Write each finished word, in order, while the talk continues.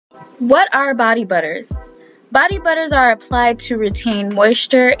What are body butters? Body butters are applied to retain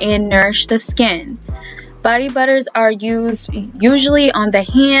moisture and nourish the skin. Body butters are used usually on the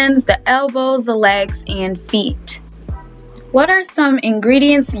hands, the elbows, the legs, and feet. What are some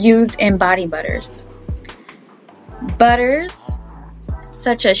ingredients used in body butters? Butters,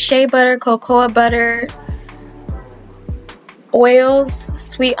 such as shea butter, cocoa butter, oils,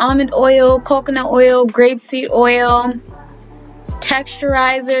 sweet almond oil, coconut oil, grapeseed oil,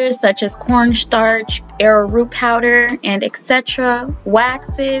 texturizers such as cornstarch, arrowroot powder, and etc.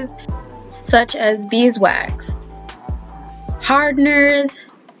 Waxes such as beeswax. Hardeners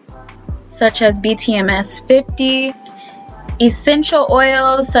such as BTMS 50. Essential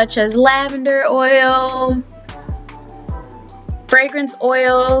oils such as lavender oil, fragrance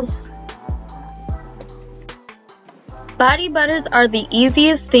oils. Body butters are the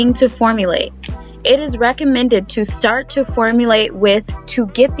easiest thing to formulate. It is recommended to start to formulate with to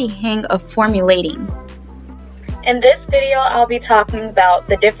get the hang of formulating. In this video, I'll be talking about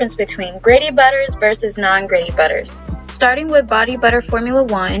the difference between gritty butters versus non-gritty butters. Starting with Body Butter Formula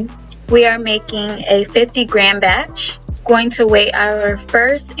 1, we are making a 50-gram batch. Going to weigh our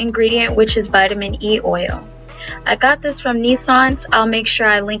first ingredient, which is vitamin E oil. I got this from Nissan's. I'll make sure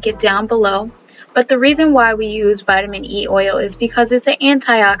I link it down below. But the reason why we use vitamin E oil is because it's an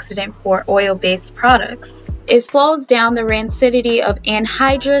antioxidant for oil-based products. It slows down the rancidity of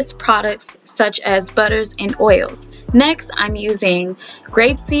anhydrous products such as butters and oils. Next, I'm using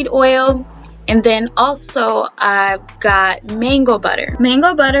grapeseed oil, and then also I've got mango butter.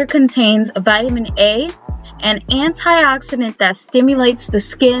 Mango butter contains vitamin A, an antioxidant that stimulates the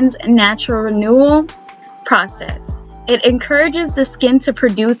skin's natural renewal process. It encourages the skin to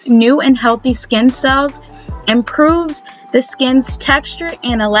produce new and healthy skin cells, improves the skin's texture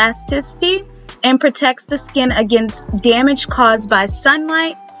and elasticity, and protects the skin against damage caused by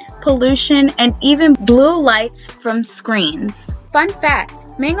sunlight, pollution, and even blue lights from screens. Fun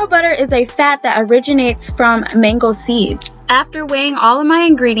fact, mango butter is a fat that originates from mango seeds. After weighing all of my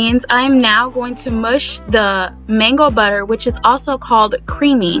ingredients, I am now going to mush the mango butter, which is also called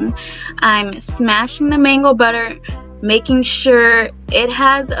creaming. I'm smashing the mango butter, making sure it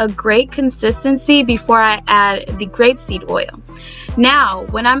has a great consistency before I add the grapeseed oil. Now,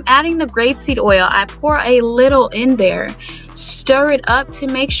 when I'm adding the grapeseed oil, I pour a little in there, stir it up to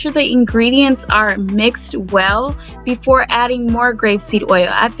make sure the ingredients are mixed well before adding more grapeseed oil.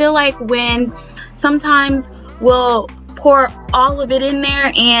 I feel like when sometimes we'll pour all of it in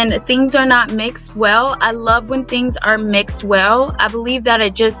there and things are not mixed well. I love when things are mixed well. I believe that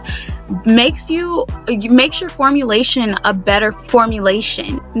it just makes your formulation a better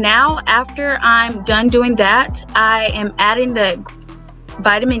formulation. Now, after I'm done doing that, I am adding the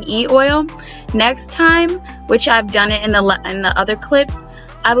vitamin E oil. Next time, which I've done it in the other clips,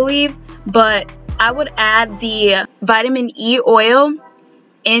 I believe, but I would add the vitamin E oil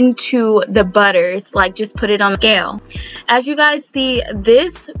into the butters, like just put it on the scale. As you guys see,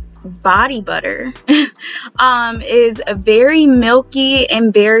 this body butter is very milky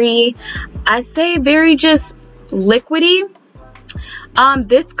and very, I say very just liquidy.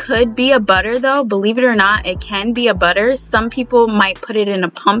 This could be a butter though, believe it or not, it can be a butter. Some people might put it in a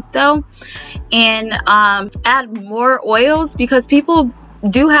pump though and add more oils because people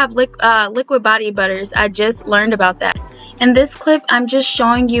do have liquid body butters. I just learned about that. In this clip, I'm just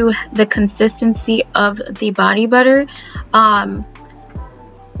showing you the consistency of the body butter.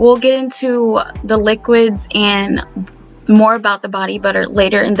 We'll get into the liquids and more about the body butter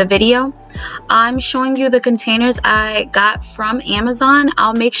later in the video. I'm showing you the containers I got from Amazon.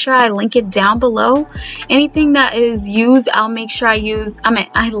 I'll make sure I link it down below. Anything that is used, I'll make sure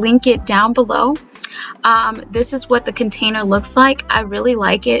I link it down below. This is what the container looks like. I really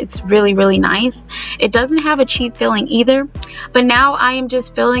like it. It's really, really nice. It doesn't have a cheap filling either. But now I am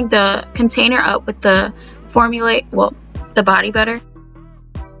just filling the container up with the the body butter.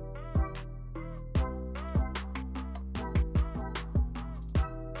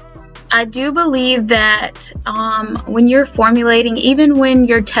 I do believe that when you're formulating, even when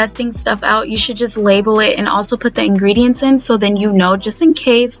you're testing stuff out, you should just label it and also put the ingredients in, so then you know, just in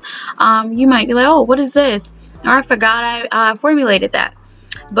case you might be like, oh, what is this? Or I forgot I formulated that.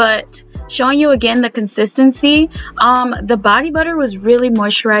 But showing you again the consistency, the body butter was really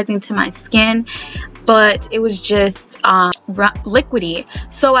moisturizing to my skin, but it was just liquidy.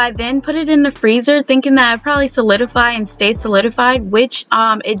 So I then put it in the freezer thinking that I'd probably solidify and stay solidified, which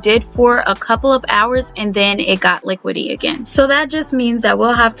it did for a couple of hours, and then it got liquidy again. So that just means that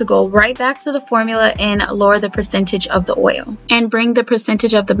we'll have to go right back to the formula and lower the percentage of the oil and bring the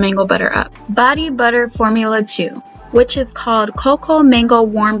percentage of the mango butter up. Body Butter Formula 2. which is called Cocoa Mango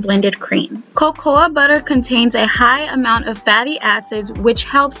Warm Blended Cream. Cocoa butter contains a high amount of fatty acids, which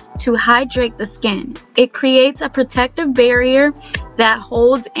helps to hydrate the skin. It creates a protective barrier that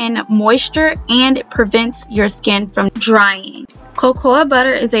holds in moisture and prevents your skin from drying. Cocoa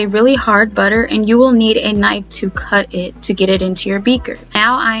butter is a really hard butter, and you will need a knife to cut it to get it into your beaker.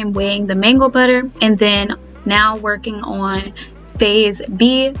 Now I am weighing the mango butter, and then now working on phase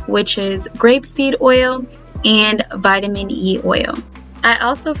B, which is grapeseed oil and vitamin E oil. I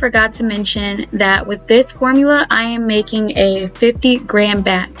also forgot to mention that with this formula, I am making a 50-gram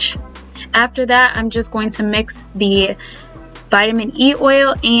batch. After that, I'm just going to mix the vitamin E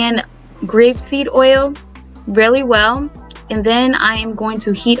oil and grapeseed oil really well, and then I am going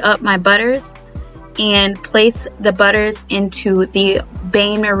to heat up my butters and place the butters into the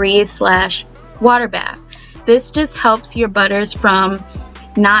bain-marie / water bath. This just helps your butters from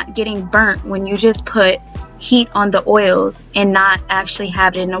not getting burnt when you just put heat on the oils and not actually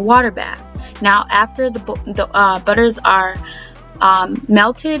have it in a water bath. Now after the butters are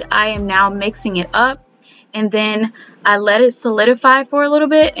melted, I am now mixing it up, and then I let it solidify for a little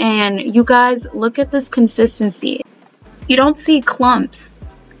bit, and you guys, look at this consistency. You don't see clumps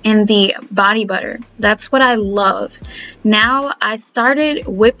in the body butter. That's what I love. Now I started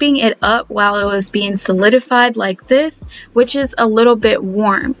whipping it up while it was being solidified like this, which is a little bit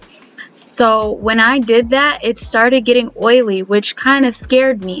warm. So when I did that, it started getting oily, which kind of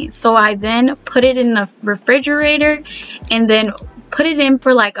scared me. So I then put it in the refrigerator and then put it in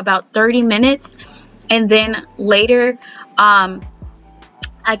for like about 30 minutes. And then later,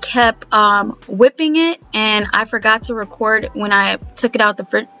 I kept whipping it, and I forgot to record when I took it out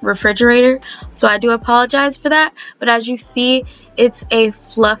the refrigerator. So I do apologize for that. But as you see, it's a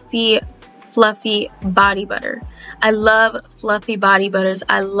fluffy body butter. I love fluffy body butters.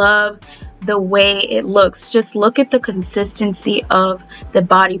 I love the way it looks. Just look at the consistency of the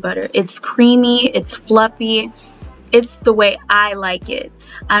body butter. It's creamy, it's fluffy. It's the way I like it.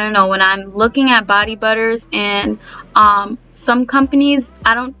 I don't know, when I'm looking at body butters, and some companies,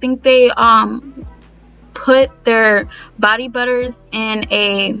 I don't think they put their body butters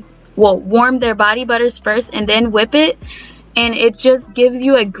in warm their body butters first and then whip it, and it just gives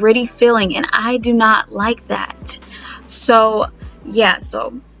you a gritty feeling, and I do not like that. So yeah,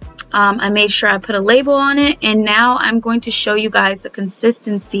 I made sure I put a label on it, and now I'm going to show you guys the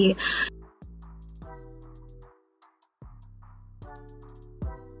consistency.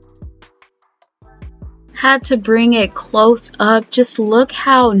 Had to bring it close up. Just look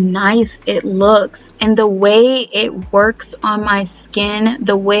how nice it looks, and the way it works on my skin,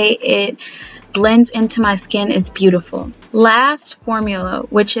 the way it blends into my skin is beautiful. Last formula,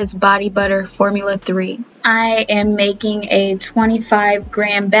 which is body butter formula 3. I am making a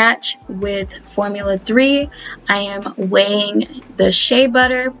 25-gram batch with formula 3. I am weighing the shea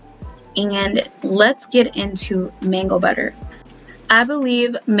butter, and let's get into mango butter. I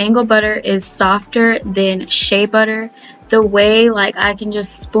believe mango butter is softer than shea butter. The way I can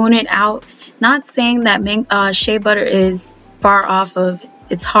just spoon it out. Not saying that shea butter is far off of,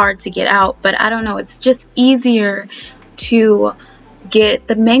 it's hard to get out, but I don't know, it's just easier to get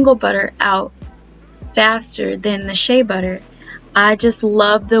the mango butter out faster than the shea butter. I just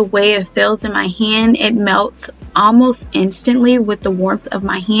love the way it feels in my hand. It melts almost instantly with the warmth of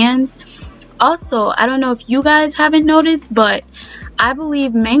my hands. Also, I don't know if you guys haven't noticed, but I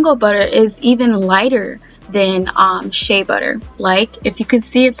believe mango butter is even lighter than shea butter. If you could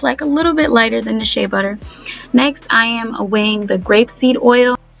see, it's like a little bit lighter than the shea butter. Next, I am weighing the grapeseed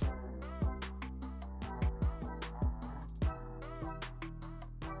oil.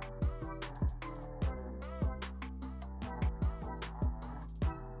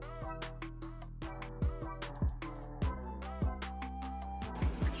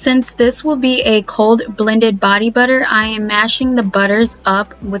 Since this will be a cold blended body butter, I am mashing the butters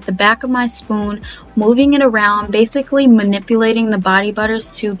up with the back of my spoon, moving it around, basically manipulating the body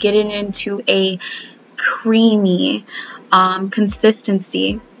butters to get it into a creamy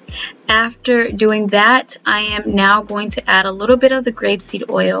consistency. After doing that, I am now going to add a little bit of the grapeseed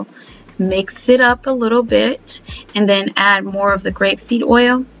oil, mix it up a little bit, and then add more of the grapeseed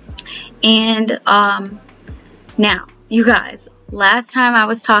oil. And now, you guys, last time I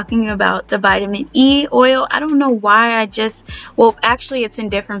was talking about the vitamin E oil. I don't know why actually it's in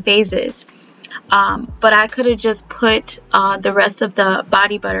different phases. But I could have just put the rest of the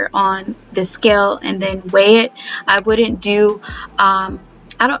body butter on the scale and then weigh it. I wouldn't do, I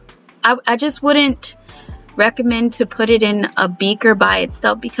just wouldn't recommend to put it in a beaker by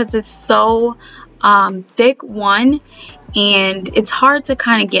itself because it's so thick, and it's hard to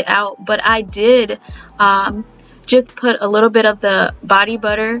kind of get out. But I did just put a little bit of the body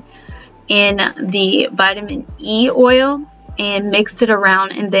butter in the vitamin E oil and mixed it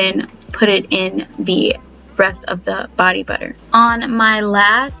around and then put it in the rest of the body butter. On my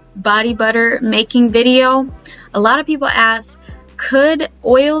last body butter making video, a lot of people asked, could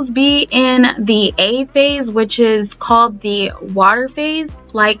oils be in the A phase, which is called the water phase?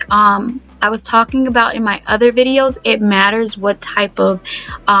 Like I was talking about in my other videos, it matters what type of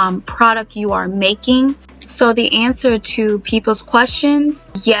product you are making. So the answer to people's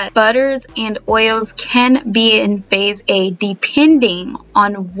questions, yes, butters and oils can be in phase A depending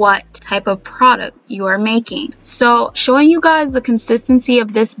on what type of product you are making. So showing you guys the consistency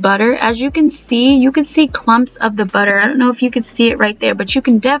of this butter, as you can see clumps of the butter. I don't know if you can see it right there, but you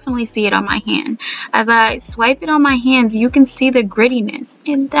can definitely see it on my hand. As I swipe it on my hands, you can see the grittiness,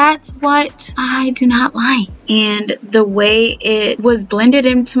 and that's what I do not like. And the way it was blended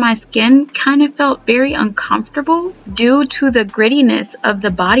into my skin kind of felt very uncomfortable due to the grittiness of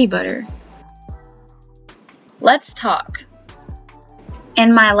the body butter. Let's talk.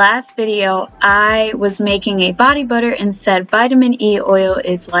 In my last video, I was making a body butter and said vitamin E oil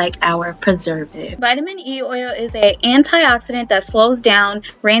is like our preservative. Vitamin E oil is an antioxidant that slows down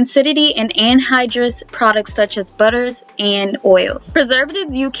rancidity in anhydrous products such as butters and oils.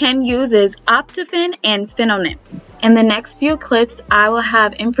 Preservatives you can use is optofin and phenolin. In the next few clips, I will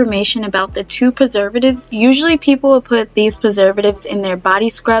have information about the two preservatives. Usually people will put these preservatives in their body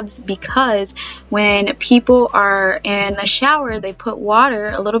scrubs because when people are in a shower, they put water,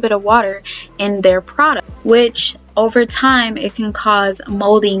 a little bit of water in their product, which over time it can cause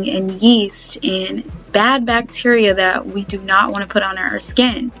molding and yeast and bad bacteria that we do not want to put on our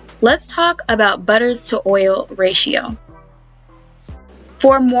skin. Let's talk about butters to oil ratio.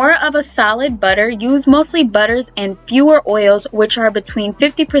 For more of a solid butter, use mostly butters and fewer oils, which are between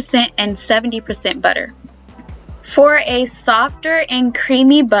 50% and 70% butter. For a softer and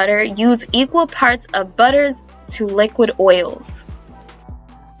creamy butter, use equal parts of butters to liquid oils.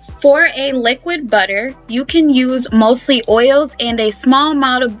 For a liquid butter, you can use mostly oils and a small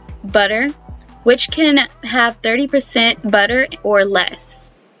amount of butter, which can have 30% butter or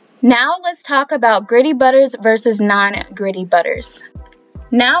less. Now let's talk about gritty butters versus non-gritty butters.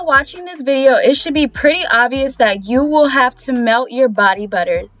 Now watching this video, it should be pretty obvious that you will have to melt your body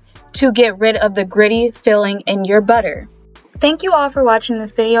butter to get rid of the gritty filling in your butter. Thank you all for watching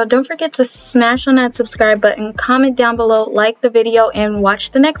this video. Don't forget to smash on that subscribe button, comment down below, like the video, and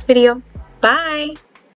watch the next video. Bye!